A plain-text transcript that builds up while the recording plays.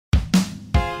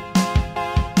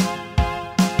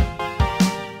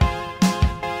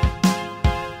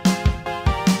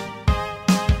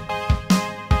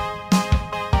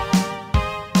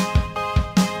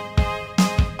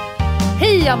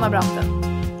Anna Branten.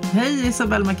 Hej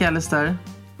Isabelle McAllister.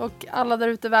 Och alla där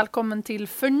ute, välkommen till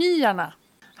Förnyarna.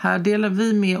 Här delar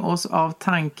vi med oss av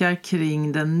tankar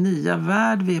kring den nya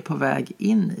värld vi är på väg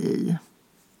in i.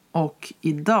 Och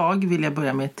idag vill jag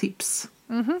börja med ett tips.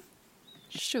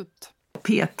 Shoot.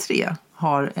 P3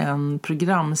 har en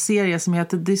programserie som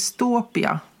heter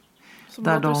Dystopia. Som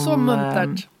där låter så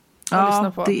muntert att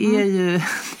lyssna på. Det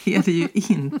är det ju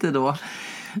inte då.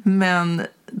 Men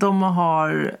de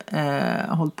har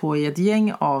hållit på i ett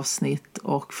gäng avsnitt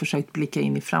och försökt blicka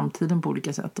in i framtiden på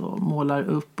olika sätt och målar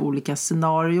upp olika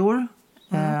scenarior.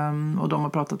 Och de har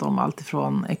pratat om allt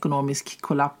ifrån ekonomisk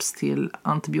kollaps till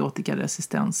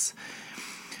antibiotikaresistens.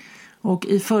 Och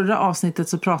i förra avsnittet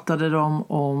så pratade de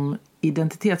om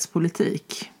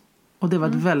identitetspolitik. Och det var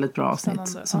ett väldigt bra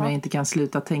avsnitt som jag inte kan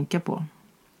sluta tänka på.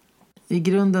 I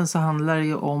grunden så handlar det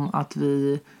ju om att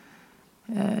vi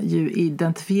ju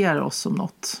identifierar oss som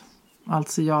något.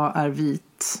 Alltså jag är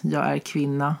vit, jag är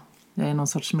kvinna, jag är någon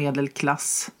sorts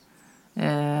medelklass.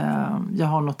 Jag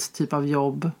har något typ av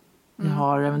jobb. Jag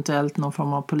har eventuellt någon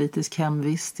form av politisk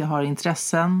hemvist. Jag har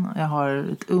intressen, jag har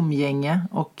ett umgänge.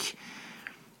 Och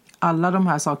alla de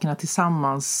här sakerna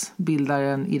tillsammans bildar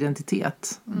en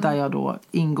identitet. Där jag då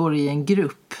ingår i en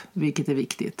grupp, vilket är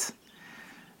viktigt.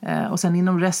 Och sen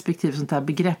inom respektive sånt här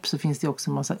begrepp så finns det också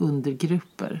en massa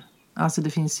undergrupper. Alltså det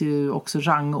finns ju också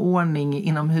rangordning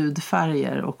inom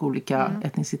hudfärger och olika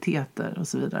etniciteter och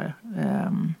så vidare.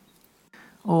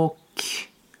 Och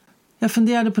jag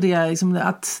funderade på det, liksom,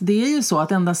 att det är ju så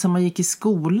att ända sedan man gick i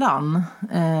skolan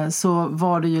så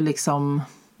var det ju liksom,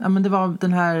 ja men det var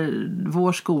den här,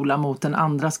 vår skola mot den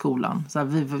andra skolan. Så här,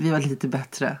 vi var lite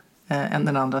bättre än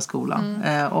den andra skolan.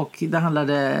 Och det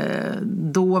handlade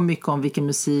då mycket om vilken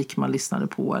musik man lyssnade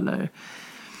på eller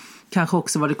kanske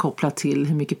också var det kopplat till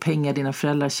hur mycket pengar dina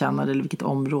föräldrar tjänade eller vilket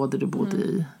område du bodde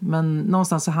i. Men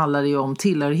någonstans så handlar det ju om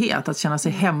tillhörighet, att känna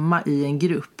sig hemma i en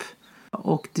grupp.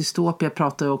 Och Dystopia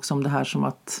pratar ju också om det här som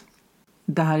att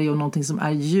det här är ju någonting som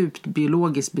är djupt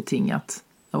biologiskt betingat.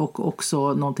 Och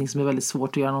också någonting som är väldigt svårt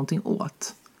att göra någonting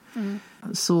åt.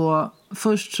 Så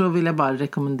först så vill jag bara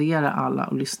rekommendera alla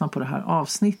att lyssna på det här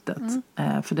avsnittet.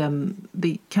 För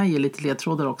det kan ge lite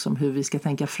ledtrådar också om hur vi ska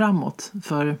tänka framåt.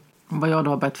 För vad jag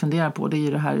då har börjat fundera på, det är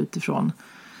ju det här utifrån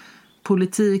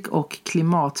politik och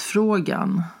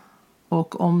klimatfrågan.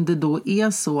 Och om det då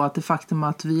är så att det faktum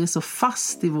att vi är så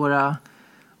fast i våra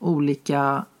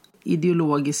olika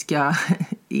ideologiska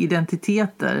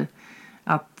identiteter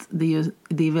att det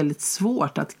är väldigt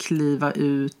svårt att kliva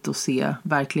ut och se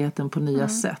verkligheten på nya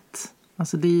sätt.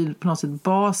 Alltså det är ju på något sätt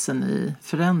basen i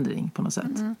förändring på något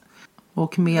sätt.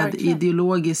 Och med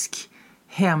ideologisk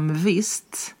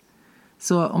hemvist,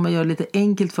 så om jag gör det lite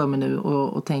enkelt för mig nu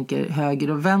och tänker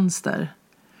höger och vänster,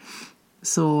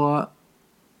 så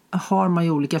har man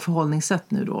ju olika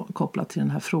förhållningssätt nu då kopplat till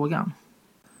den här frågan.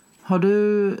 Har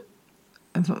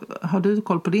du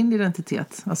koll på din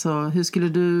identitet? Alltså hur skulle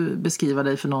du beskriva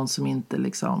dig för någon som inte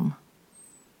liksom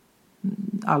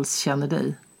alls känner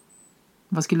dig?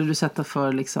 Vad skulle du sätta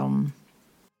för liksom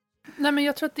Nej, men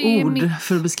jag tror att det är ord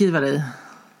för att beskriva dig?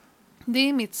 Det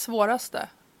är mitt svåraste.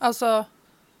 Alltså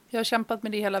jag har kämpat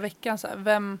med det hela veckan så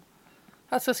här,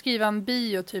 alltså skriva en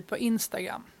bio typ på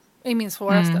Instagram är min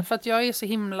svåraste för att jag är så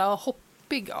himla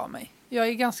hoppig av mig. Jag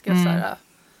är ganska så här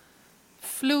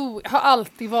har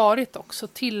alltid varit också,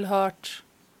 tillhört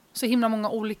så himla många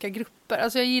olika grupper.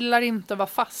 Alltså jag gillar inte att vara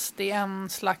fast i en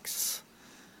slags,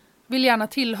 vill gärna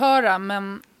tillhöra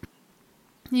men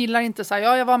gillar inte så här,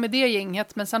 jag var med det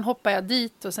gänget men sen hoppar jag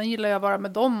dit och sen gillar jag att vara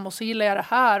med dem och så gillar jag det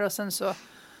här och sen så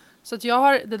att jag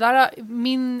har, det där,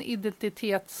 min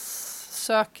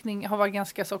identitetssökning har varit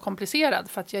ganska så komplicerad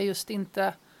för att jag just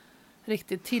inte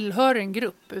riktigt tillhör en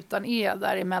grupp utan är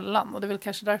däremellan. Och det är väl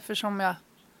kanske därför som jag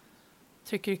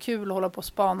tycker det är kul att hålla på och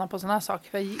spana på sådana här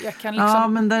saker. För jag kan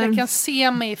liksom, jag kan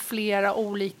se mig i flera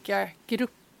olika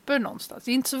grupper någonstans.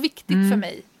 Det är inte så viktigt för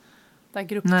mig, den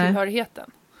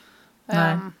grupptillhörigheten.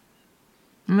 Nej.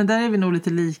 Men där är vi nog lite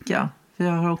lika. För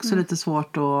jag har också lite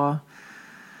svårt att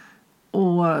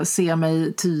se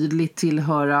mig tydligt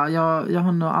tillhöra. Jag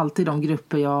har nog alltid de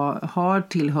grupper jag har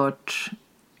tillhört,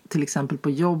 till exempel på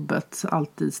jobbet,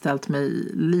 alltid ställt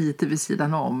mig lite vid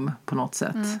sidan om på något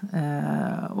sätt.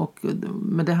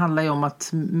 Men det handlar ju om att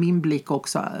min blick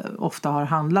också ofta har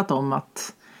handlat om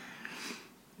att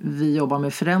vi jobbar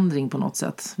med förändring på något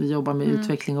sätt. Vi jobbar med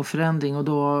utveckling och förändring och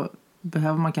då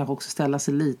behöver man kanske också ställa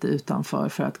sig lite utanför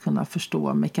för att kunna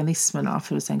förstå mekanismerna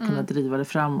för att sen kunna driva det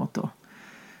framåt då.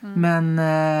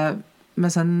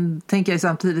 Men sen tänker jag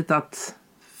samtidigt att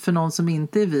för någon som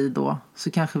inte är vi då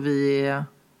så kanske vi är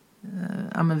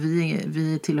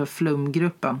vi tillhör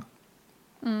flumgruppen.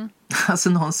 Alltså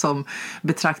någon som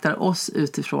betraktar oss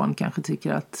utifrån kanske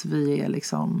tycker att vi är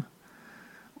liksom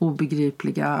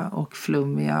obegripliga och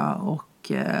flummiga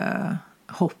och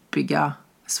hoppiga,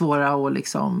 svåra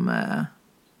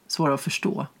att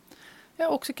förstå. Ja,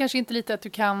 också kanske inte lite att du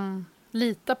kan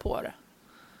lita på det.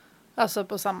 Alltså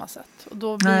på samma sätt. Och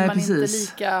då blir man inte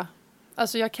lika...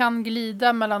 Alltså jag kan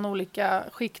glida mellan olika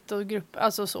skikt och grupper.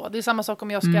 Alltså så. Det är samma sak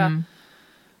om jag ska...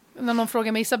 När någon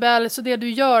frågar mig, Isabelle, så det du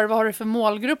gör, vad har du för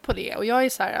målgrupp på det? Och jag är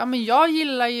så här, ja men jag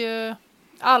gillar ju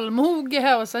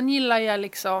allmoge och sen gillar jag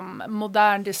liksom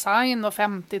modern design och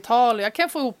 50-tal. Och jag kan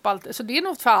få ihop allt. Så det är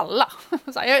nog för alla.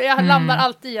 Så här, jag landar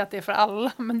alltid i att det är för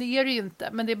alla. Men det är det ju inte.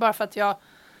 Men det är bara för att jag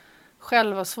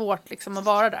själv har svårt liksom att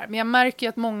vara där. Men jag märker ju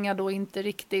att många då inte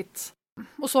riktigt...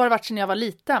 Och så har det varit sedan jag var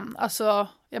liten. Alltså,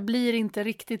 jag blir inte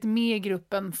riktigt med i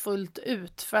gruppen fullt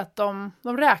ut. För att de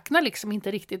räknar liksom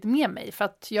inte riktigt med mig. För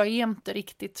att jag är inte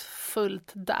riktigt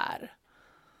fullt där.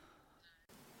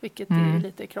 Vilket är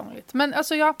lite krångligt. Men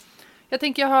alltså jag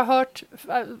tänker jag har hört,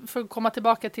 för att komma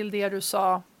tillbaka till det du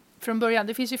sa från början.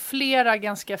 Det finns ju flera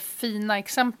ganska fina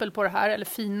exempel på det här. Eller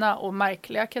fina och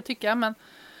märkliga kan jag tycka. Men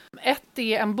ett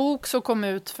är en bok som kom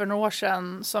ut för några år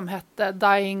sedan som hette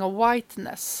Dying of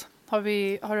Whiteness. Har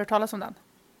du hört talas om den?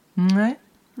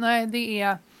 Nej, det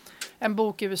är en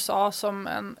bok i USA som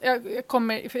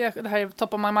det här är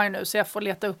top of my mind nu så jag får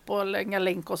leta upp och lägga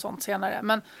länk och sånt senare.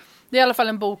 Men det är i alla fall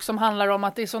en bok som handlar om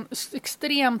att det är så en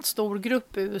extremt stor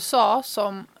grupp i USA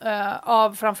som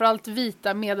av framförallt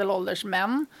vita medelålders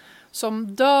män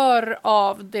som dör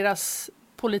av deras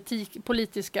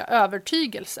politiska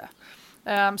övertygelse.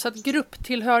 Så att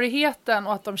grupptillhörigheten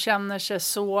och att de känner sig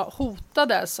så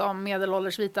hotade som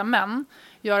medelålders vita män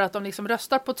gör att de liksom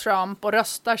röstar på Trump och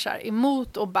röstar så här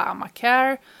emot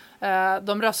Obamacare.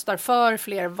 De röstar för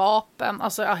fler vapen,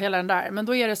 alltså hela den där. Men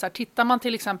då är det så här, tittar man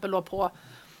till exempel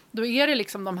då är det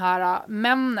liksom de här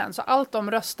männen. Så allt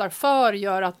de röstar för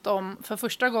gör att de för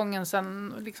första gången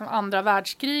sedan liksom andra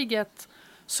världskriget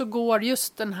så går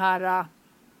just den här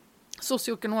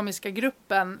socioekonomiska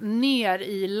gruppen ner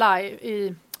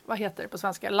i vad heter det på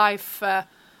svenska? Life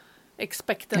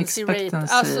expectancy rate.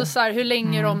 Alltså så här, hur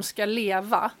länge de ska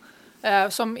leva.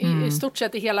 Som i stort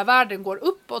sett i hela världen går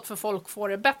uppåt för folk får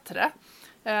det bättre.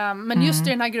 Men just i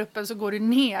den här gruppen så går det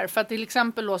ner. För att till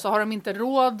exempel då så har de inte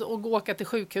råd att åka till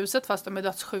sjukhuset fast de är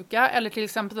dödssjuka. Eller till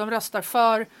exempel de röstar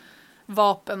för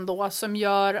vapen då som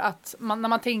gör att när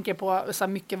man tänker på så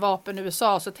här mycket vapen i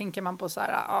USA så tänker man på så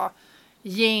här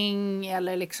gäng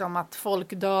eller liksom att folk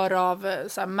dör av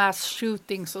så här mass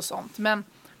shootings och sånt. Men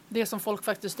det som folk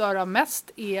faktiskt dör av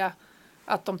mest är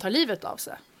att de tar livet av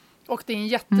sig. Och det är en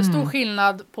jättestor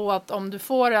skillnad på att om du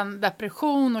får en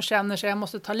depression och känner sig jag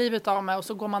måste ta livet av mig och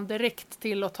så går man direkt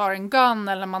till och tar en gun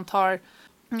eller man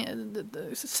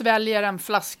sväljer en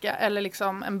flaska eller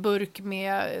liksom en burk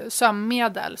med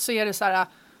sömnmedel så är det så här,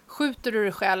 skjuter du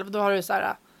dig själv då har du så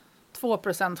här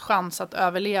 2% chans att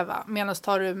överleva. Medan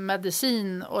tar du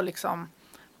medicin och liksom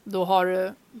då har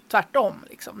du tvärtom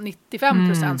liksom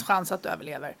 95% chans att du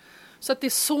överlever. Så att det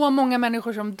är så många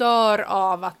människor som dör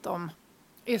av att de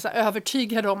är så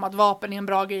övertygade om att vapen är en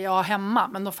bra grej att ha hemma.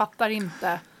 Men de fattar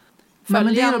inte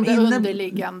följande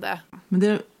underliggande.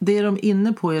 Men det är de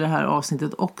inne på i det här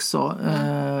avsnittet också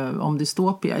om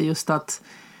dystopia. Just att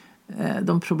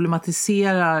de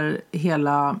problematiserar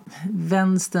hela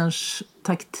vänsterns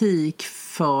taktik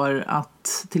för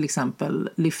att till exempel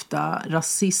lyfta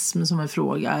rasism som en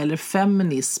fråga eller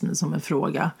feminism som en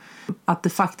fråga. Att det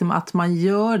faktum att man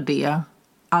gör det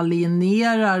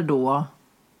alienerar då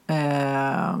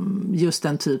just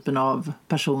den typen av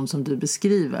person som du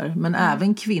beskriver. Men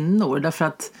även kvinnor. Därför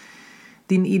att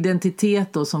din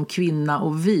identitet då som kvinna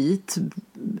och vit,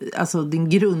 alltså din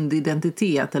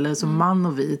grundidentitet eller som man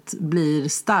och vit blir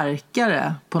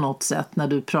starkare på något sätt när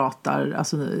du pratar,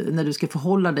 alltså när du ska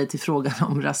förhålla dig till frågan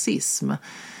om rasism.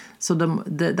 Så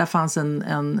där fanns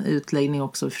en utläggning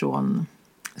också från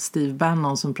Steve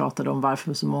Bannon som pratade om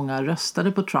varför så många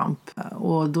röstade på Trump.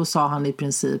 Och då sa han i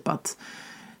princip att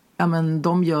ja, men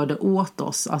de gör det åt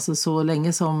oss. Alltså så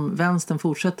länge som vänstern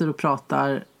fortsätter att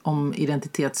prata om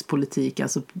identitetspolitik,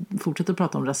 alltså fortsätter att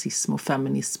prata om rasism och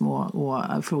feminism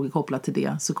och frågor kopplat till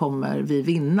det, så kommer vi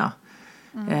vinna.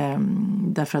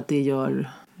 Därför att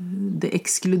det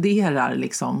exkluderar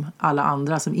liksom alla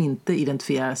andra som inte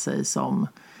identifierar sig som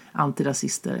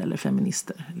antirasister eller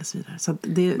feminister eller så vidare. Så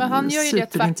det men han gör ju det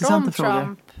tvärtom frågor.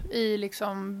 Trump i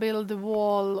liksom build the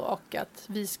wall och att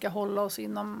vi ska hålla oss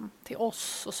till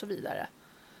oss och så vidare.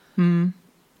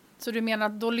 Så du menar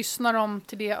att då lyssnar de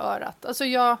till det örat?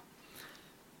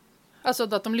 Alltså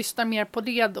att de lyssnar mer på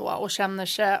det då och känner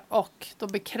sig och då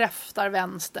bekräftar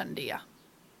vänstern det.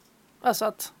 Alltså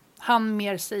att han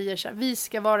mer säger så här, vi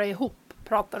ska vara ihop,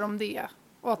 pratar om det.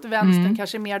 Och att vänstern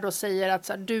kanske mer då säger att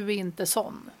så här, du är inte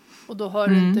sån. Och då hör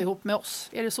du inte ihop med oss.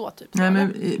 Är det så typ? Nej,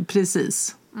 men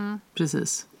precis.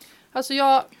 Precis. Alltså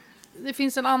det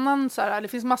finns en annan så här, det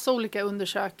finns massa olika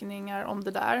undersökningar om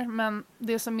det där. Men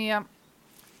det som är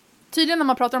tydligen när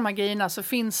man pratar om de här grejerna så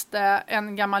finns det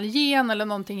en gammal gen eller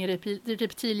någonting i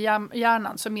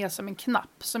reptilhjärnan som är som en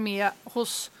knapp.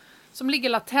 Som ligger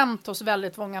latent hos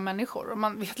väldigt många människor. Och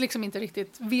man vet liksom inte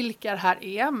riktigt vilka det här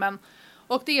är.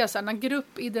 Och det är så här, när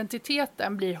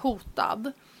gruppidentiteten blir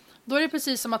hotad. Då är det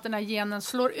precis som att den här genen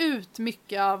slår ut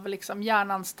mycket av liksom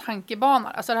hjärnans tankebanor.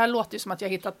 Alltså det här låter ju som att jag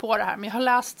har hittat på det här. Men jag har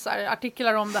läst så här,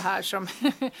 artiklar om det här som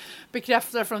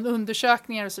bekräftar från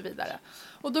undersökningar och så vidare.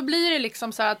 Och då blir det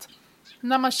liksom så här att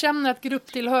när man känner att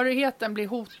grupptillhörigheten blir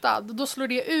hotad. Då slår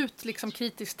det ut liksom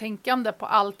kritiskt tänkande på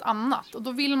allt annat. Och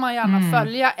då vill man gärna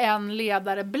följa en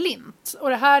ledare blint. Och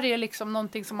det här är liksom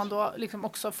någonting som man då liksom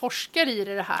också forskar i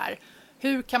det här.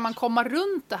 Hur kan man komma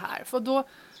runt det här? För då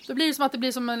blir det som att det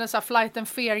blir som en så här flight and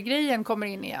fear-grejen kommer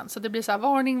in igen. Så det blir så här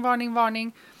varning, varning,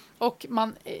 varning. Och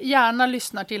man gärna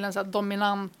lyssnar till en så här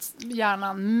dominant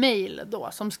mail då.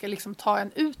 Som ska liksom ta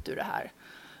en ut ur det här.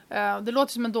 Det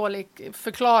låter som en dålig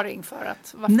förklaring för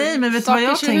att... Nej, men vet du vad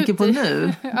jag tänker på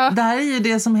nu? Ja. Det här är ju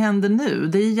det som händer nu.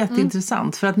 Det är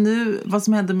jätteintressant. För att nu, vad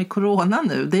som händer med corona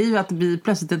nu, det är ju att vi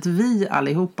plötsligt ett vi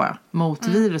allihopa mot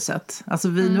viruset. Alltså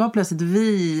nu har plötsligt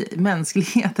vi,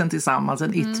 mänskligheten tillsammans,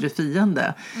 en yttre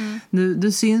fiende.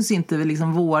 Nu syns inte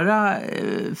liksom våra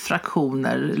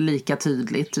fraktioner lika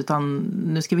tydligt, utan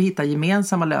nu ska vi hitta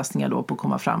gemensamma lösningar då på att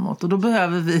komma framåt. Och då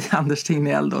behöver vi Anders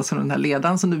Tegnell då, som den här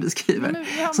ledaren som du beskriver.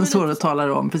 Som står och talar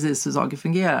om precis hur saker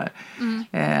fungerar.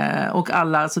 Och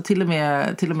alla, så till och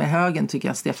med högen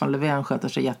tycker att Stefan Löfven sköter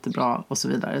sig jättebra och så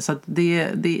vidare. Så att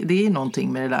det är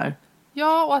någonting med det där.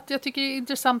 Ja, och att jag tycker det är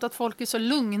intressant att folk är så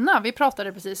lugna. Vi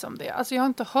pratade precis om det. Alltså jag har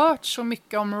inte hört så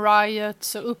mycket om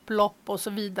riots och upplopp och så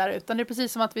vidare. Utan det är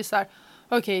precis som att vi säger,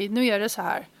 okej, nu är det så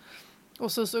här.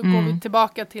 Och så går vi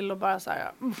tillbaka till och bara så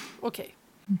här, okej.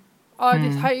 Ja, det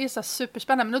här är så här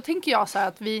superspännande. Men då tänker jag så här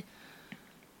att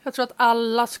jag tror att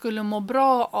alla skulle må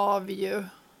bra av ju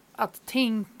att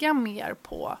tänka mer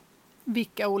på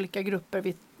vilka olika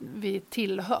grupper vi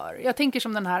tillhör. Jag tänker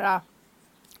som den här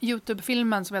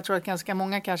YouTube-filmen som jag tror att ganska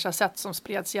många kanske har sett som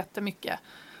spreds jättemycket.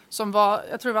 Som var,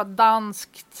 jag tror det var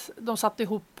danskt. De satte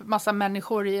ihop massa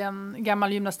människor i en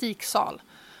gammal gymnastiksal.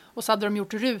 Och så hade de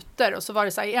gjort rutor. Och så var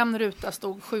det så här, i en ruta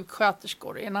stod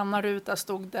sjuksköterskor. I en annan ruta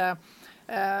stod det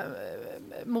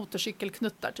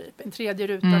motorcykelknuttar typ. I en tredje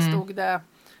ruta stod det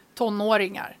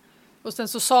tonåringar. Och sen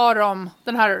så sa de,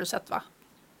 den här har du sett va?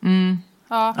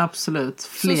 Ja. Absolut,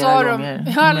 flera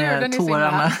gånger med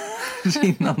tårarna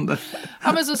rinnande.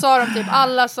 Ja, men så sa de typ,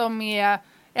 alla som är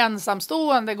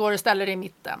ensamstående går och ställer i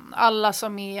mitten. Alla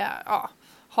som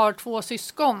har 2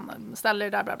 syskon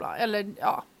ställer där bla bla. Eller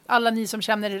alla ni som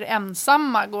känner er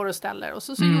ensamma går och ställer. Och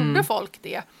så gjorde folk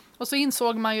det. Och så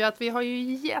insåg man ju att vi har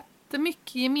ju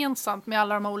jättemycket gemensamt med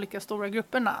alla de här olika stora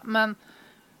grupperna. Men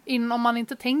om man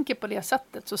inte tänker på det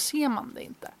sättet så ser man det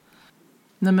inte.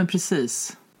 Nej, men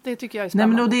precis. Det tycker jag är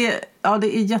spännande. Nej, men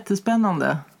det är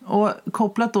jättespännande. Och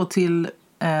kopplat då till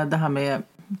det här med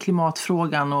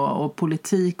klimatfrågan och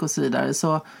politik och så vidare,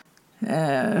 så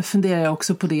funderar jag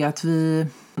också på det att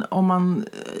om man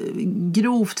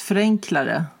grovt förenklar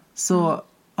det, så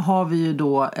har vi ju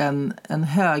då en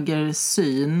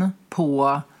högersyn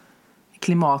på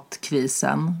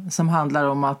klimatkrisen som handlar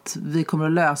om att vi kommer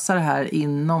att lösa det här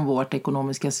inom vårt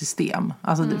ekonomiska system.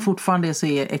 Alltså fortfarande så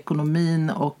är ekonomin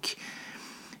och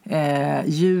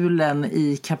hjulen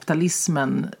i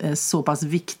kapitalismen så pass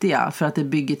viktiga för att det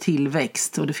bygger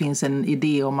tillväxt, och det finns en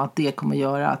idé om att det kommer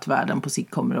göra att världen på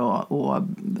sikt kommer att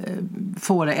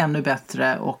få det ännu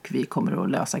bättre, och vi kommer att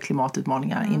lösa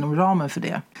klimatutmaningar inom ramen för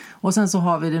det. Och sen så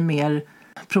har vi det mer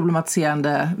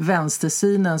problematiserande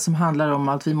vänstersynen som handlar om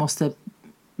att vi måste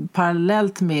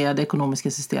parallellt med det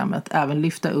ekonomiska systemet även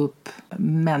lyfta upp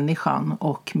människan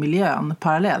och miljön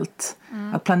parallellt.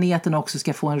 Att planeten också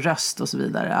ska få en röst och så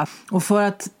vidare. Och för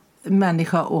att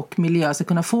människa och miljö ska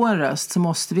kunna få en röst så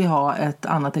måste vi ha ett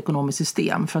annat ekonomiskt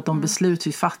system. För att de beslut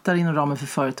vi fattar inom ramen för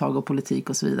företag och politik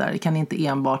och så vidare kan inte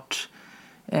enbart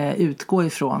utgå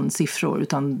ifrån siffror,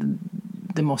 utan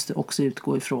det måste också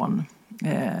utgå ifrån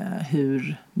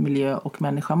hur miljö och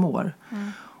människa mår.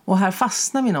 Och här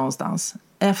fastnar vi någonstans,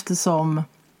 eftersom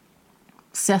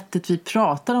sättet vi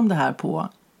pratar om det här på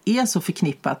är så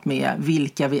förknippat med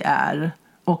vilka vi är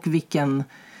och vilken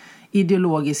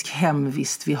ideologisk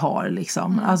hemvist vi har.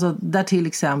 Liksom. Alltså där till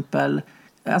exempel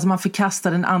alltså man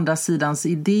förkastar den andra sidans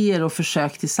idéer och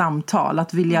försök till samtal.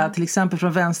 Att vilja till exempel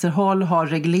från vänsterhåll ha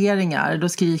regleringar, då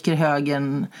skriker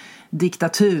högern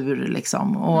diktatur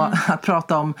liksom. Och att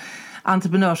prata om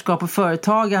entreprenörskap och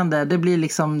företagande, det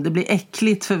blir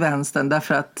äckligt för vänstern,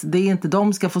 därför att det är inte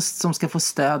de som ska få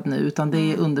stöd nu, utan det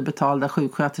är underbetalda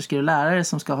sjuksköterskor och lärare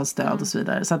som ska ha stöd och så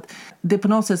vidare. Så att det är på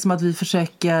något sätt som att vi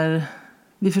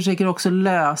försöker också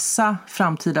lösa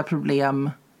framtida problem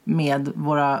med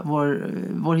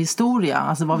vår historia,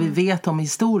 alltså vad vi vet om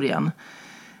historien.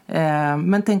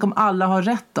 Men tänk om alla har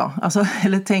rätt då? Alltså,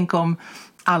 eller tänk om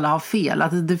alla har fel.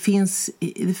 Att det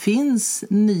finns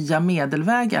nya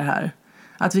medelvägar här.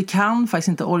 Att vi kan faktiskt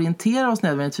inte orientera oss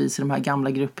nödvändigtvis i de här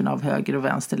gamla grupperna av höger och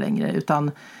vänster längre,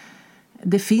 utan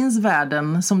det finns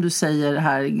värden, som du säger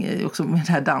här också med den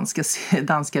här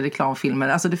danska reklamfilmer.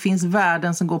 Alltså det finns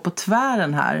värden som går på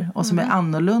tvären här och som är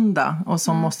annorlunda och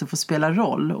som måste få spela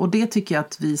roll. Och det tycker jag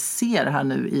att vi ser här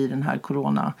nu i den här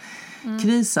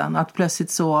coronakrisen. Att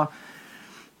plötsligt så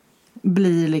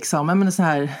blir liksom, jag menar så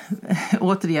här,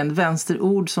 återigen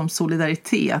vänsterord som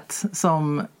solidaritet,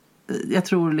 som jag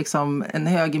tror liksom en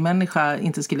högermänniska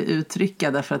inte skulle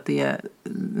uttrycka, därför att det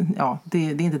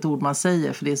är inte ett ord man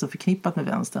säger, för det är så förknippat med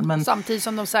vänstern. Men samtidigt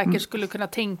som de säkert skulle kunna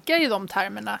tänka i de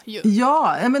termerna ju.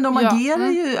 Ja, men de agerar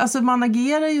ju, alltså man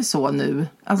agerar ju så nu.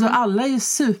 Alltså alla är ju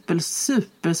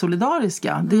super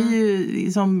solidariska. Det är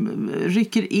ju som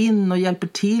rycker in och hjälper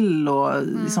till och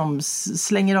liksom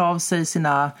slänger av sig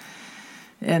sina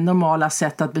normala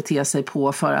sätt att bete sig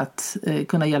på för att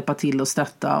kunna hjälpa till och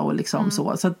stötta och liksom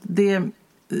så. Så att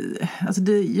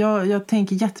jag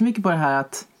tänker jättemycket på det här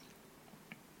att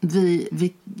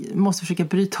vi måste försöka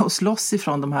bryta oss loss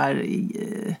ifrån den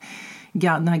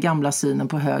här gamla synen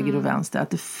på höger och vänster. Att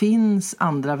det finns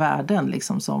andra värden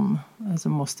liksom som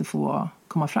måste få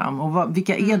komma fram. Och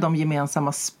vilka är de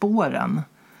gemensamma spåren?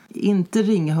 Inte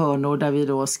ringhörnor där vi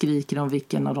då skriker om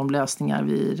vilken av de lösningar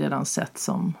vi redan sett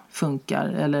som funkar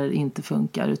eller inte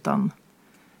funkar, utan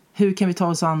hur kan vi ta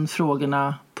oss an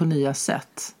frågorna på nya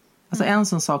sätt? Alltså en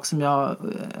sån sak som jag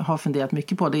har funderat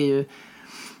mycket på, det är ju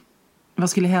vad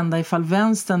skulle hända ifall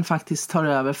vänstern faktiskt tar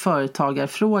över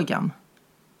företagarfrågan?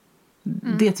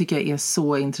 Det tycker jag är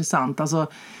så intressant. Alltså,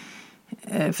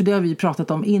 för det har vi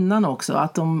pratat om innan också,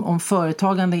 att om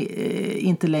företagande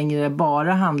inte längre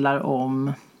bara handlar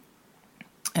om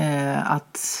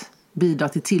att bidra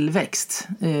till tillväxt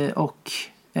och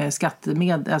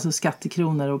alltså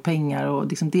skattekronor och pengar och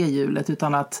liksom det hjulet,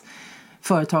 utan att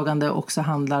företagande också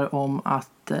handlar om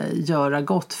att göra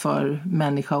gott för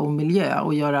människa och miljö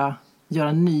och göra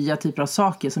nya typer av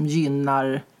saker som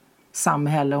gynnar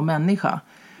samhälle och människa.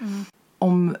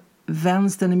 Om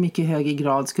vänstern i mycket högre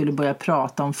grad skulle börja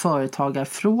prata om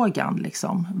företagarfrågan,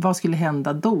 liksom, vad skulle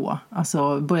hända då?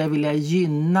 Alltså börja vilja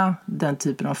gynna den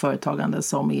typen av företagande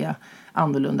som är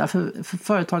annorlunda. För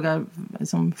företagar,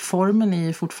 liksom, formen är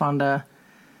ju fortfarande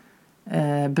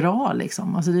bra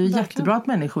liksom. Alltså det är ju jättebra att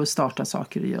människor startar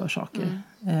saker och gör saker.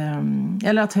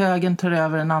 Eller att högern tar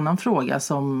över en annan fråga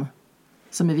som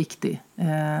är viktig.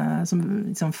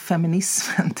 Som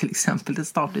feminismen till exempel. Det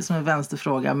startar som en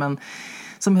vänsterfråga, men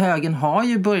som högern har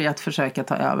ju börjat försöka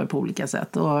ta över på olika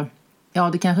sätt. Och ja,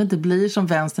 det kanske inte blir som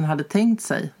vänstern hade tänkt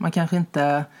sig. Man kanske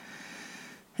inte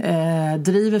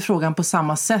driver frågan på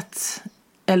samma sätt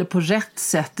eller på rätt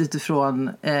sätt utifrån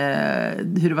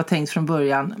hur det var tänkt från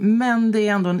början. Men det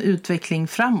är ändå en utveckling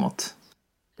framåt.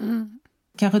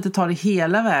 Kanske inte tar det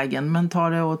hela vägen, men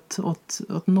tar det åt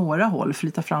några håll.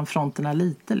 Flytta fram fronterna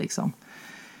lite liksom.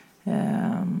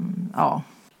 Ja.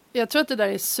 Jag tror att det där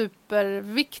är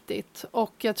superviktigt,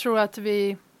 och jag tror att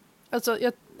det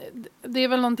är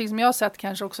väl någonting som jag har sett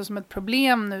kanske också som ett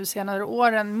problem nu senare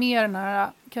åren, med den här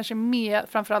kanske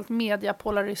framförallt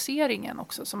mediapolariseringen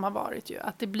också som har varit ju,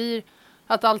 att det blir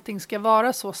att allting ska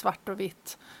vara så svart och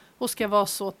vitt och ska vara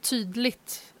så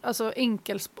tydligt, alltså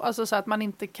enkelt, alltså så att man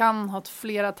inte kan ha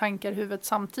flera tankar i huvudet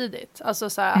samtidigt, alltså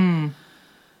så här,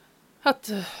 att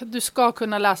du ska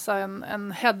kunna läsa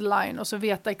en headline och så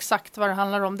veta exakt vad det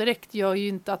handlar om direkt gör ju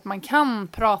inte att man kan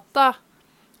prata.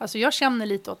 Alltså jag känner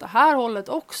lite åt det här hållet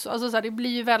också. Alltså så här, det blir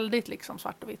ju väldigt liksom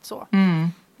svart och vitt så.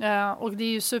 Och det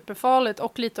är ju superfarligt,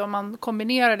 och lite om man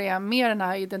kombinerar det med den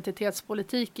här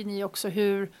identitetspolitiken i också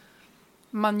hur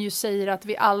man ju säger att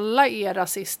vi alla är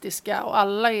rasistiska och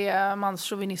alla är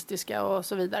manschauvinistiska och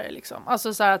så vidare liksom.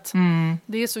 Alltså så här att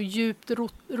det är så djupt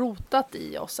rotat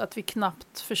i oss att vi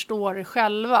knappt förstår det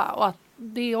själva, och att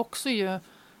det också ju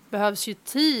behövs ju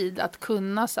tid att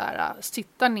kunna så här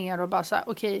sitta ner och bara så här,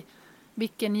 okej,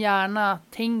 vilken hjärna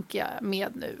tänker jag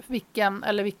med nu?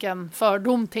 Vilken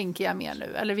fördom tänker jag med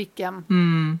nu? Eller vilken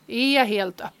är jag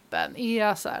helt öppen? Är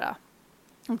jag så här,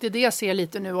 Och det är det jag ser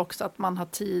lite nu också, att man har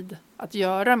tid att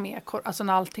göra med, alltså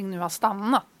när allting nu har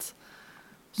stannat.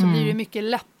 Så blir det mycket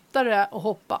lättare att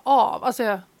hoppa av.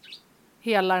 Alltså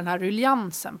hela den här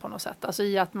ruljansen på något sätt. Alltså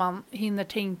i att man hinner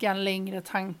tänka en längre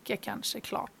tanke kanske,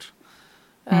 klart.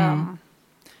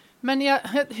 Men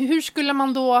hur skulle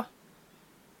man då...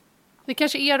 Det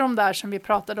kanske är de där som vi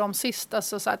pratade om sist,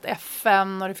 alltså så att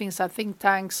FN och det finns så här think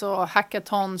tanks och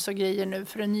hackathons och grejer nu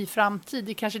för en ny framtid.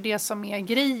 Det är kanske det som är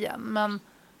grejen, men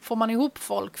får man ihop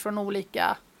folk från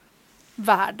olika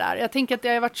världar? Jag tänker att det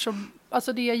har varit så,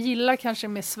 alltså det jag gillar kanske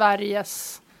med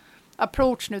Sveriges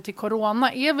approach nu till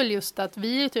corona är väl just att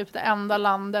vi är typ det enda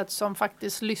landet som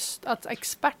faktiskt att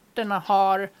experterna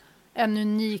har en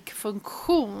unik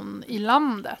funktion i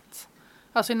landet.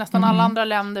 Alltså i nästan alla andra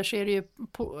länder så är det ju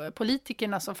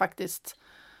politikerna som faktiskt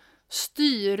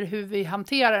styr hur vi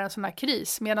hanterar en sån här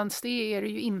kris. Medan det är det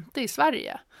ju inte i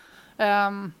Sverige.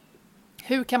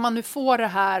 Hur kan man nu få det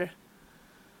här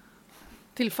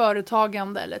till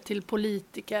företagande eller till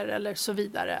politiker eller så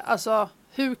vidare? Alltså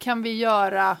hur kan vi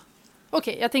göra...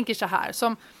 Okej, jag tänker så här.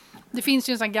 Det finns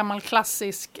ju en sån gammal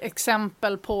klassisk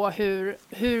exempel på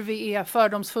hur vi är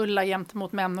fördomsfulla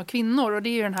gentemot män och kvinnor. Och det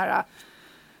är ju den här...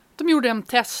 De gjorde en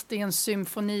test i en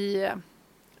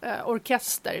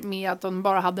symfoniorkester med att de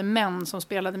bara hade män som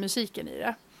spelade musiken i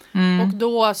det. Och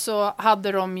då så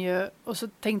hade de ju, och så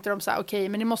tänkte de så här, okej,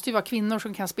 men det måste ju vara kvinnor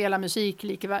som kan spela musik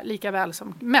lika väl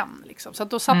som män. Liksom. Så att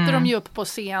då satte de ju upp på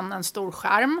scen en stor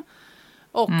skärm.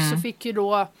 Och så fick ju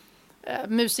då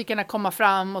musikerna komma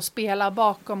fram och spela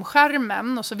bakom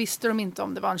skärmen. Och så visste de inte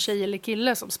om det var en tjej eller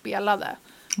kille som spelade.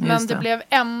 Men det blev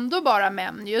ändå bara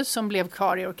män ju som blev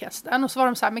kvar i orkestern. Och så var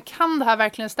de så här, men kan det här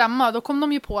verkligen stämma? Då kom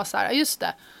de ju på så här, just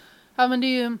det. Ja, men det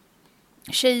är ju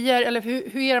tjejer, eller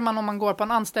hur är man om man går på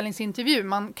en anställningsintervju?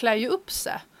 Man klär ju upp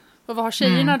sig. Och vad har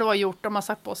tjejerna då gjort? De har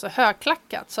satt på sig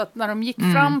högklackat. Så att när de gick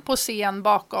fram på scen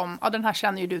bakom, ja den här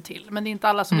känner ju du till, men det är inte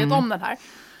alla som vet om den här.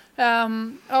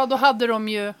 Ja, då hade de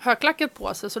ju högklackat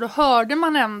på sig. Så då hörde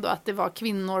man ändå att det var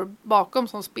kvinnor bakom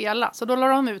som spelade. Så då la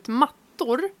de ut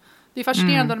mattor. Det är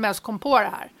fascinerande att de ens kom på det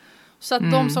här. Så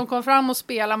att de som kom fram och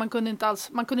spelade, man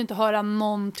kunde inte höra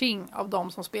någonting av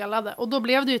de som spelade. Och då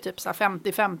blev det ju typ så här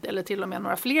 50-50 eller till och med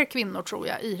några fler kvinnor tror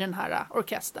jag i den här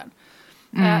orkestern.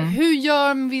 Hur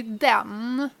gör vi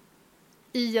den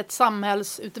i ett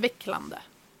samhällsutvecklande?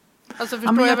 Alltså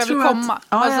förstår jag vad jag vill komma?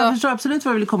 Ja, alltså, jag förstår absolut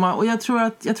vad jag vill komma. Och jag tror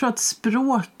att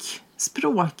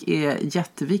språk är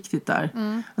jätteviktigt där.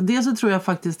 Dels så tror jag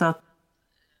faktiskt att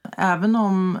även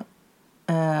om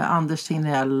Anders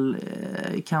Tegnell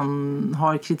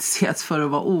har kritiserats för att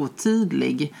vara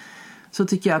otydlig, så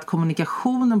tycker jag att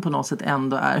kommunikationen på något sätt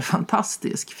ändå är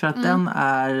fantastisk. För att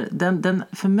den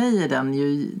för mig är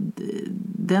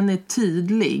den är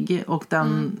tydlig och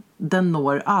den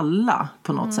når alla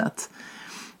på något sätt.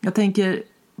 Jag tänker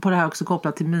på det här också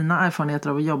kopplat till mina erfarenheter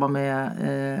av att jobba med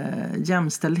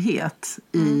jämställdhet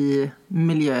i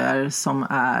miljöer som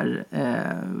är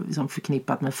som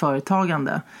förknippat med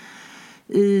företagande.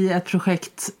 I ett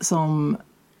projekt som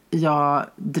jag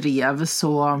drev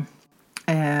så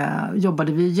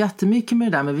jobbade vi jättemycket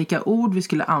med det där med vilka ord vi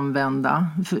skulle använda.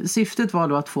 För syftet var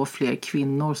då att få fler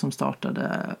kvinnor som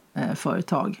startade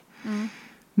företag.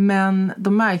 Men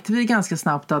då märkte vi ganska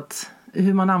snabbt att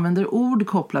hur man använder ord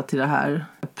kopplat till det här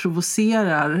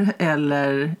provocerar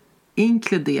eller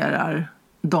inkluderar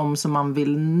de som man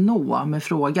vill nå med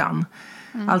frågan.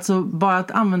 Alltså bara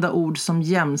att använda ord som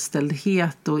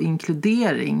jämställdhet och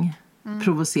inkludering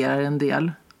provocerar en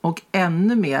del. Och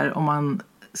ännu mer om man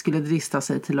skulle drista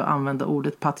sig till att använda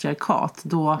ordet patriarkat.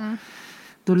 Då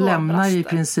lämnar ju i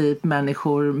princip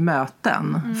människor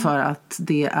möten för att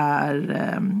det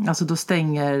är, alltså då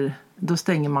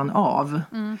stänger man av.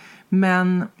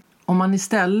 Men om man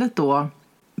istället då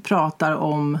pratar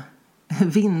om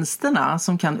vinsterna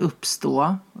som kan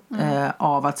uppstå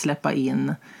av att släppa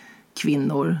in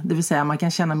kvinnor. Det vill säga man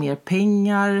kan tjäna mer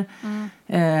pengar.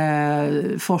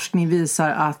 Forskning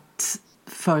visar att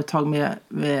företag med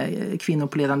kvinnor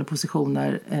på ledande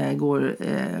positioner går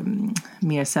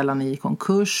mer sällan i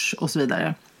konkurs och så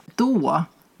vidare. Då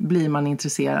blir man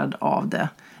intresserad av det.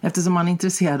 Eftersom man är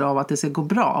intresserad av att det ska gå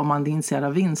bra om man är intresserad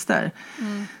av vinster.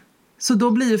 Så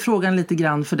då blir frågan lite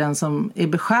grann för den som är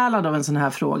besjälad av en sån här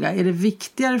fråga. Är det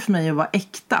viktigare för mig att vara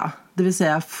äkta? Det vill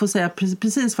säga få säga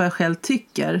precis vad jag själv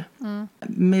tycker.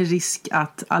 Med risk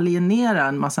att alienera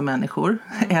en massa människor.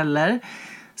 Eller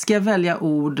ska jag välja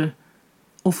ord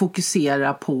och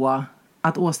fokusera på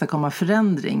att åstadkomma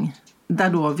förändring? Där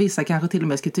då vissa kanske till och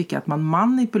med skulle tycka att man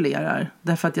manipulerar.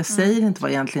 Därför att jag säger inte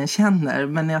vad jag egentligen känner.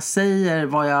 Men jag säger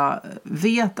vad jag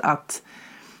vet att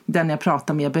den jag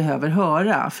pratar med behöver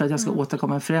höra för att jag ska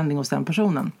åstadkomma en förändring hos den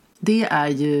personen. Det är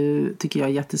ju, tycker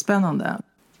jag, jättespännande.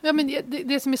 Ja, men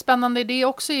det som är spännande i det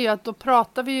också är ju att då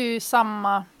pratar vi ju i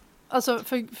samma... Alltså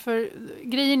för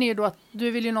grejen är ju då att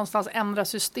du vill ju någonstans ändra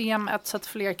systemet så att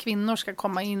fler kvinnor ska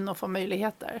komma in och få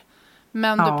möjligheter.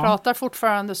 Men du pratar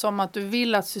fortfarande som att du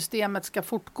vill att systemet ska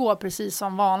fortgå precis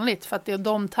som vanligt. För att det är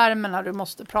de termerna du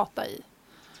måste prata i.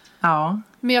 Ja.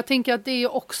 Men jag tänker att det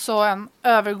är också en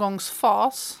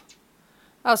övergångsfas.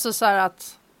 Alltså så här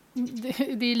att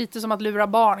det är lite som att lura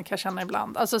barn kan jag känna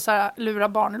ibland. Alltså så här, lura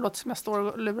barn, det låter som jag står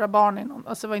och lurar barn i någon.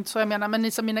 Alltså det var inte så jag menar.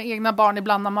 Men som mina egna barn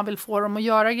ibland när man vill få dem att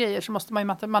göra grejer så måste man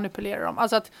ju manipulera dem.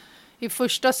 Alltså att i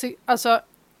första, alltså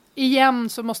igen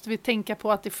så måste vi tänka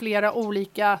på att det är flera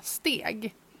olika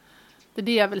steg. Det är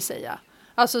det jag vill säga.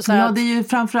 Alltså så här det är ju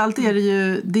framförallt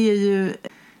det är ju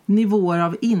nivåer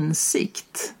av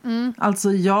insikt.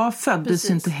 Alltså jag föddes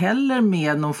inte heller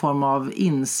med någon form av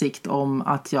insikt om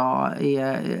att jag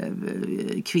är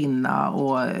kvinna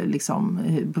och liksom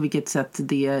på vilket sätt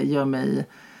det gör mig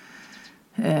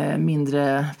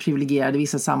mindre privilegierad i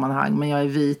vissa sammanhang, men jag är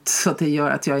vit så att det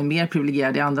gör att jag är mer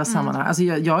privilegierad i andra sammanhang. Alltså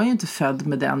jag är ju inte född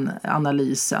med den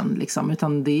analysen liksom,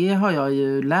 utan det har jag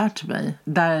ju lärt mig.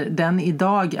 Där den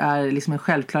idag är liksom en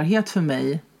självklarhet för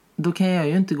mig, då kan jag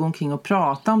ju inte gå omkring och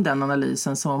prata om den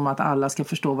analysen som att alla ska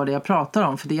förstå vad det jag pratar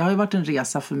om. För det har ju varit en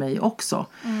resa för mig också.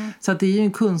 Så att det är ju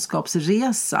en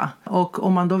kunskapsresa. Och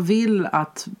om man då vill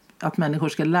att människor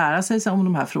ska lära sig om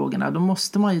de här frågorna, då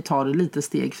måste man ju ta det lite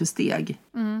steg för steg.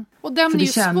 Och den är ju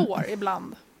svår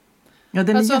ibland. Ja,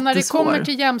 den alltså är när det jättesvår. kommer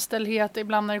till jämställdhet,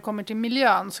 ibland när det kommer till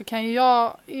miljön, så kan ju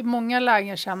jag i många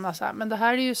lägen känna så här, men det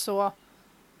här är ju så...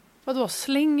 Vadå,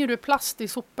 slänger du plast i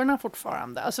soporna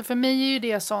fortfarande? Alltså för mig är ju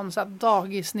det sån så här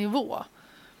dagisnivå.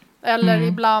 Eller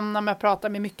ibland när jag pratar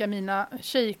med mycket av mina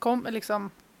liksom,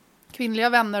 kvinnliga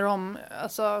vänner om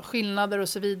alltså, skillnader och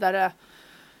så vidare.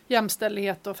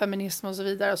 Jämställdhet och feminism och så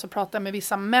vidare. Och så pratar jag med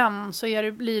vissa män så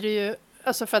blir det ju,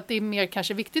 alltså för att det är mer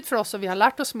kanske viktigt för oss och vi har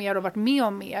lärt oss mer och varit med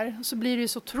om mer. Så blir det ju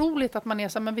så otroligt att man är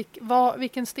så här, men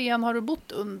vilken sten har du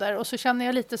bott under? Och så känner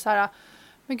jag lite så här...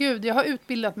 Men gud, jag har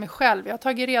utbildat mig själv. Jag har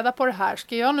tagit reda på det här.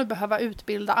 Ska jag nu behöva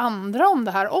utbilda andra om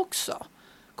det här också?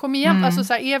 Kom igen. Alltså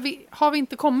så här, har vi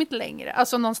inte kommit längre?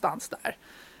 Alltså någonstans där.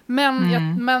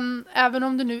 Men även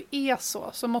om det nu är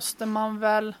så måste man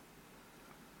väl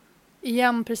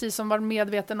igen, precis som var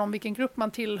medveten om vilken grupp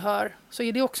man tillhör, så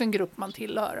är det också en grupp man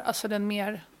tillhör. Alltså den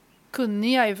mer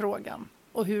kunniga i frågan.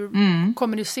 Och hur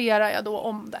kommunicerar jag då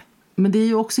om det? Men det är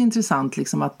ju också intressant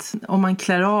liksom att om man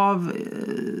klär av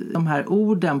de här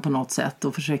orden på något sätt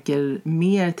och försöker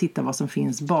mer titta vad som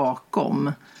finns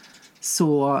bakom,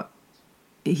 så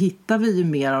hittar vi ju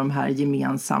mer av de här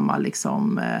gemensamma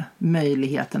liksom,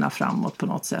 möjligheterna framåt på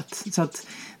något sätt. Så att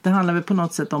det handlar väl på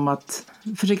något sätt om att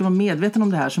försöka vara medveten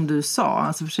om det här som du sa.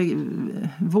 Alltså försöka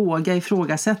våga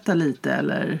ifrågasätta lite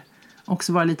eller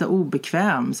också vara lite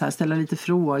obekväm, så här, ställa lite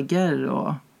frågor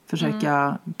och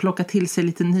försöka plocka till sig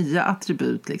lite nya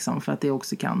attribut liksom, för att det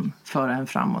också kan föra en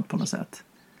framåt på något sätt.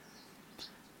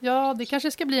 Ja, det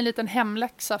kanske ska bli en liten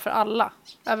hemläxa för alla,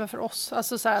 även för oss.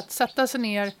 Alltså så här, att sätta sig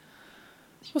ner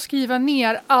och skriva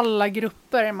ner alla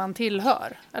grupper man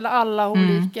tillhör. Eller alla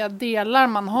olika delar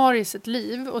man har i sitt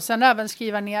liv. Och sen även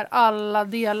skriva ner alla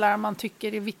delar man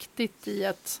tycker är viktigt i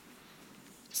ett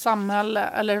samhälle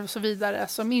eller så vidare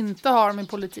som inte har med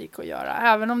politik att göra.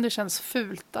 Även om det känns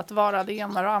fult att vara det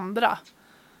ena och andra.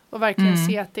 Och verkligen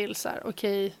se till så här,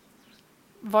 okej,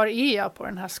 var är jag på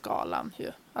den här skalan?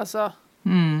 Ju? Alltså,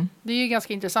 det är ju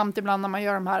ganska intressant ibland när man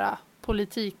gör de här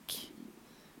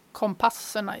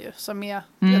politikkompasserna ju. Som är, att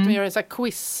man gör en så här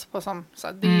quiz på som så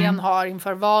här, DN har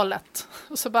inför valet.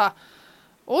 Och så bara,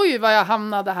 oj vad jag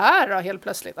hamnade här då, helt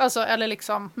plötsligt. Alltså, eller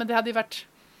liksom, men det hade ju varit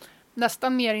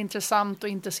nästan mer intressant att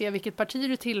inte se vilket parti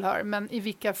du tillhör, men i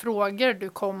vilka frågor du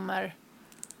kommer,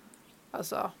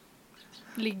 alltså,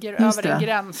 ligger över en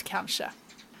gräns kanske.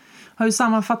 Hur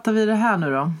sammanfattar vi det här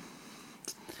nu då?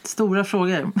 Stora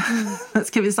frågor.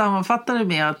 Ska vi sammanfatta det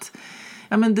med att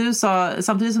ja, men du sa,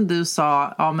 samtidigt som du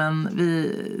sa ja, men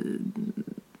vi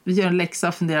gör en läxa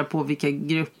och funderar på vilka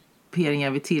grupperingar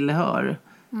vi tillhör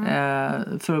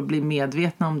för att bli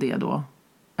medvetna om det då.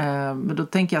 Men då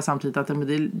tänker jag samtidigt att det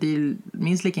är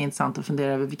minst lika intressant att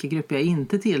fundera över vilka grupper jag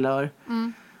inte tillhör.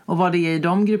 Och vad det är i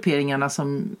de grupperingarna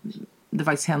som det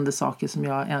faktiskt händer saker som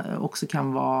jag också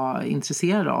kan vara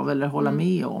intresserad av eller hålla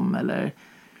med om. Eller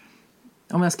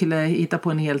om jag skulle hitta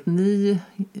på en helt ny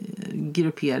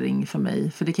gruppering för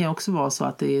mig. För det kan ju också vara så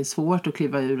att det är svårt att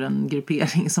kliva ur en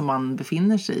gruppering som man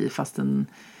befinner sig i.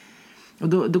 Och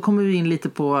då kommer vi in lite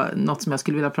på något som jag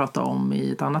skulle vilja prata om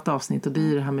i ett annat avsnitt. Och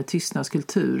det är det här med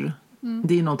tystnadskultur.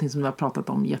 Det är någonting som vi har pratat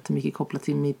om jättemycket kopplat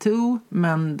till MeToo.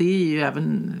 Men det är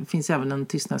ju finns även en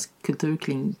tystnadskultur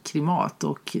kring klimat.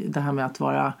 Och det här med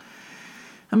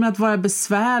att vara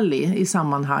besvärlig i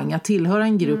sammanhang. Att tillhöra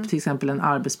en grupp, till exempel en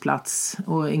arbetsplats.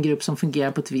 Och en grupp som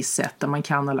fungerar på ett visst sätt. Där man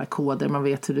kan alla koder, man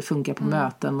vet hur det funkar på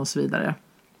möten och så vidare.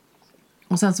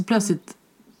 Och sen så plötsligt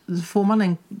får man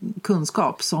en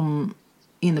kunskap som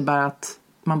innebär att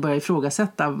man börjar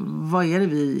ifrågasätta, vad är det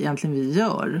vi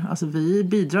gör? Alltså vi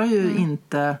bidrar ju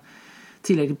inte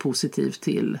tillräckligt positivt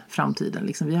till framtiden.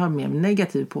 Liksom, vi har mer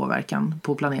negativ påverkan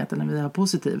på planeten än vi har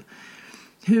positiv.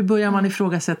 Hur börjar man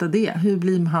ifrågasätta det? Hur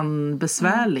blir man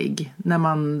besvärlig när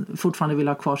man fortfarande vill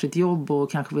ha kvar sitt jobb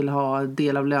och kanske vill ha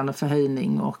del av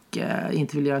löneförhöjning och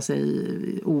inte vill göra sig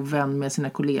ovän med sina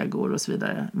kollegor och så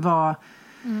vidare?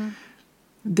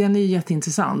 Den är ju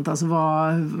jätteintressant. Alltså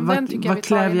vad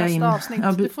klär jag in? Avsnitt.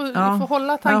 Du får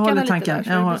hålla tankarna lite där.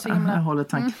 Jag håller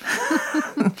tanken.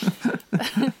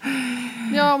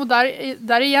 Ja, och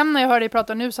där igen när jag hör dig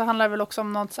prata nu så handlar det väl också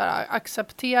om något så här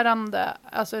accepterande,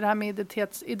 alltså det här med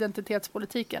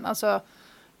identitetspolitiken. Alltså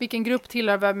vilken grupp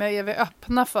tillhör vi, men är vi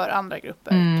öppna för andra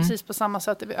grupper? Precis på samma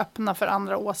sätt är vi öppna för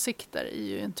andra åsikter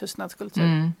i en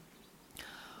tystnadskultur.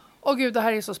 Åh gud, det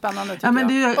här är så spännande tycker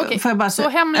jag. Okej, får jag bara så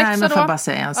hemläxa då? Får jag bara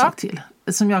säga en sak till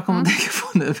som jag kommer att tänka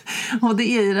på nu. Och det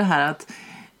är ju det här att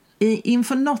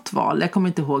inför något val, jag kommer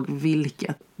inte ihåg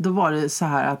vilket, då var det så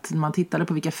här att när man tittade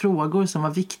på vilka frågor som var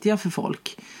viktiga för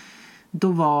folk,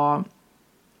 då var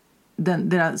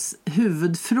deras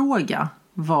huvudfråga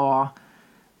var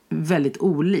väldigt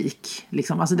olik.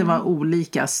 Liksom. Alltså det var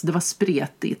olika, det var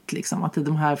spretigt. Liksom. Att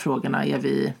de här frågorna är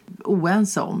vi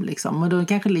oense om. Liksom. Men det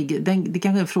kanske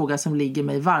är en fråga som ligger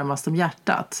mig varmast om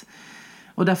hjärtat.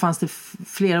 Och där fanns det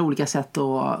flera olika sätt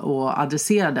att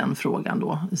adressera den frågan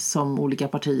då. Som olika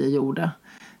partier gjorde.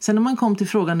 Sen när man kom till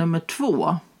fråga nummer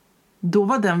 2. Då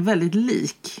var den väldigt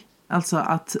lik. Alltså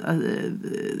att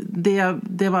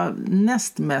det var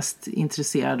näst mest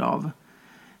intresserad av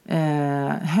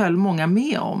höll många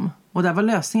med om. Och där var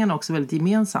lösningarna också väldigt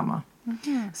gemensamma.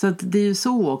 Så att det är ju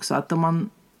så också att om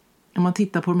man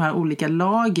tittar på de här olika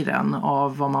lagren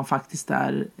av vad man faktiskt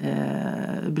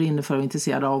brinner för och är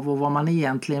intresserad av och vad man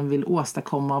egentligen vill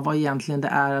åstadkomma, vad egentligen det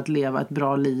är att leva ett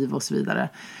bra liv och så vidare.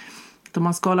 Då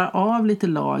man skalar av lite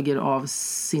lager av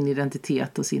sin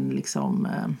identitet och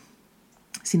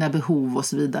sina behov och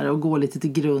så vidare och går lite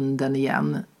till grunden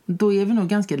igen, då är vi nog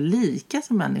ganska lika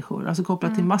som människor. Alltså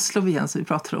kopplat till Maslow igen som vi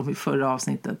pratade om i förra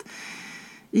avsnittet.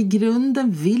 I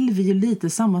grunden vill vi ju lite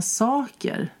samma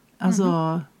saker.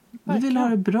 Alltså vi vill ha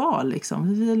det bra liksom.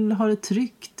 Vi vill ha det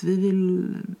tryggt. Vi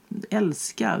vill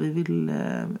älska. Vi vill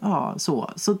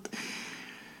så. Så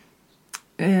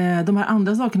de här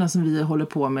andra sakerna som vi håller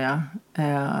på med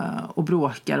och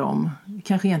bråkar om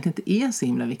kanske egentligen inte är så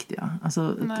himla viktiga.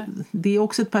 Alltså, det är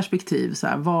också ett perspektiv. Så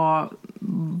här,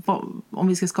 om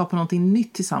vi ska skapa någonting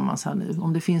nytt tillsammans här nu.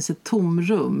 Om det finns ett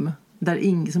tomrum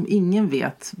som ingen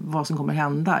vet vad som kommer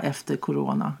hända efter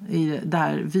corona. I det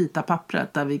här vita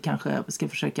pappret där vi kanske ska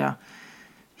försöka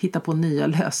hitta på nya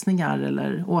lösningar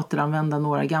eller återanvända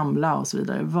några gamla och så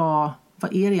vidare. Vad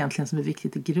är det egentligen som är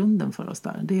viktigt i grunden för oss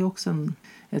där? Det är också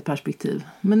ett perspektiv.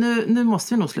 Men nu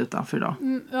måste vi nog sluta för idag.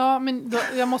 Ja, men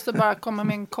jag måste bara komma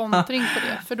med en kontring på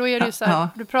det. För då är det ju så här,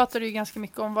 du pratade ju ganska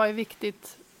mycket om vad är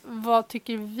viktigt. Vad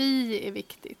tycker vi är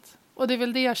viktigt? Och det är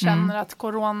väl det jag känner att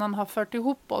coronan har fört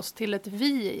ihop oss till ett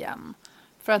vi igen.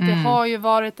 För att det har ju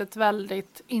varit ett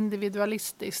väldigt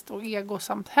individualistiskt och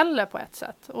egosamhälle på ett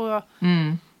sätt.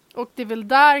 Och det är väl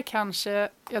där kanske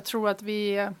jag tror att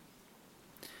vi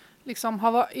liksom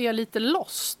är lite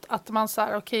lost. Att man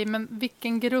säger okej, men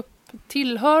vilken grupp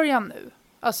tillhör jag nu?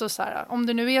 Alltså så här, om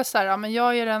det nu är så här, men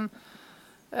jag är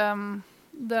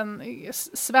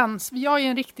jag är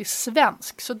en riktig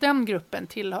svensk, så den gruppen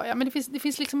tillhör jag. Men det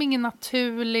finns liksom ingen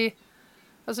naturlig,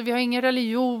 alltså vi har ingen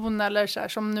religion eller så här,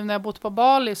 som nu när jag bott på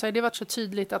Bali så har det varit så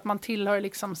tydligt att man tillhör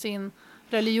liksom sin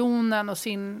religionen och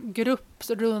sin grupp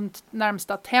runt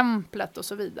närmsta templet och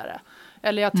så vidare.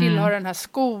 Eller jag tillhör den här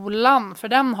skolan, för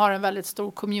den har en väldigt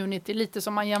stor community, lite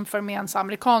som man jämför med en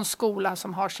amerikansk skola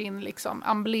som har sin liksom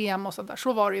emblem och sånt där.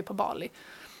 Så var det ju på Bali.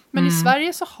 Men i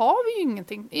Sverige så har vi ju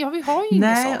ingenting. Ja, vi har ju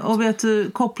inget sånt. Nej, och vet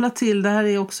du, kopplat till, det här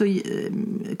är också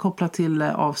kopplat till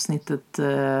avsnittet,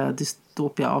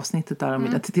 dystopia-avsnittet där om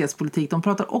identitetspolitik. De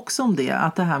pratar också om det,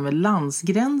 att det här med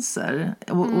landsgränser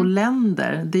och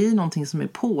länder, det är någonting som är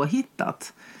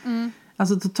påhittat.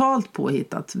 Alltså totalt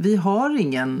påhittat.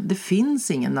 Det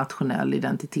finns ingen nationell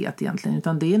identitet egentligen,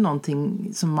 utan det är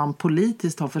någonting som man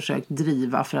politiskt har försökt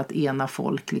driva för att ena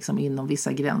folk liksom inom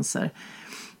vissa gränser.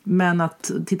 Men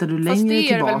att tittar du längre tillbaka... Fast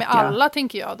det är väl med alla,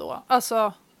 tänker jag då.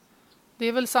 Alltså, Det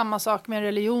är väl samma sak med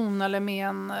religion eller med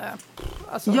en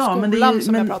alltså Ja, skolan men det är,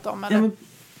 som men, jag pratade om. Eller?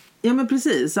 Ja, men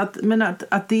precis. Att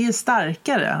det är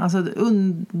starkare. Alltså,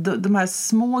 de här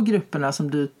små grupperna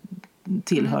som du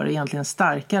tillhör är egentligen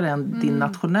starkare än din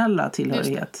nationella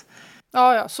tillhörighet.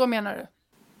 Ja, så menar du.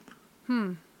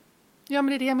 Ja, men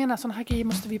det är det jag menar. Sådana här grejer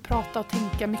måste vi prata och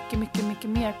tänka mycket, mycket, mycket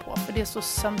mer på. För det är så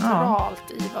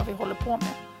centralt i vad vi håller på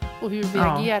med. Och hur vi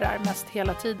agerar mest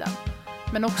hela tiden.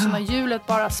 Men också när hjulet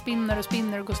bara spinner och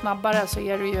spinner och går snabbare så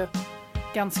är det ju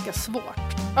ganska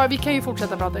svårt. Ja, vi kan ju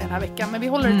fortsätta prata den här veckan, men vi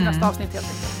håller det till nästa avsnitt helt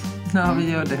enkelt. Ja,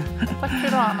 vi gör det. Tack för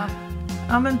idag, Anna.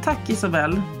 Ja, men tack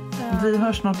Isabelle. Vi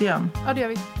hörs snart igen. Ja, det gör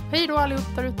vi. Hej då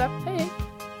allihop där ute. Hej, hej.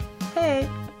 Hej.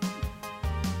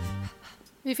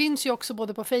 Vi finns ju också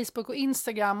både på Facebook och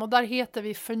Instagram och där heter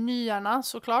vi Förnyarna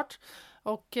såklart.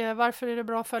 Och varför är det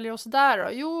bra att följa oss där då?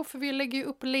 Jo, för vi lägger ju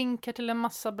upp länkar till en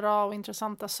massa bra och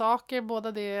intressanta saker.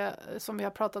 Både det som vi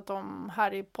har pratat om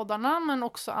här i poddarna men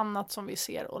också annat som vi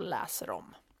ser och läser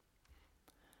om.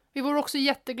 Vi vore också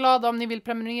jätteglada om ni vill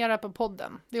prenumerera på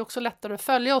podden. Det är också lättare att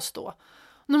följa oss då.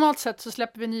 Normalt sett så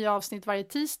släpper vi nya avsnitt varje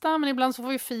tisdag men ibland så får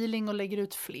vi feeling och lägger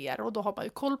ut fler och då har man ju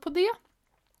koll på det.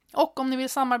 Och om ni vill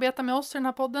samarbeta med oss i den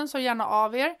här podden så gärna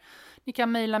av er. Ni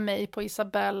kan mejla mig på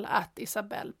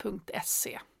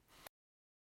isabelle@isabelle.se.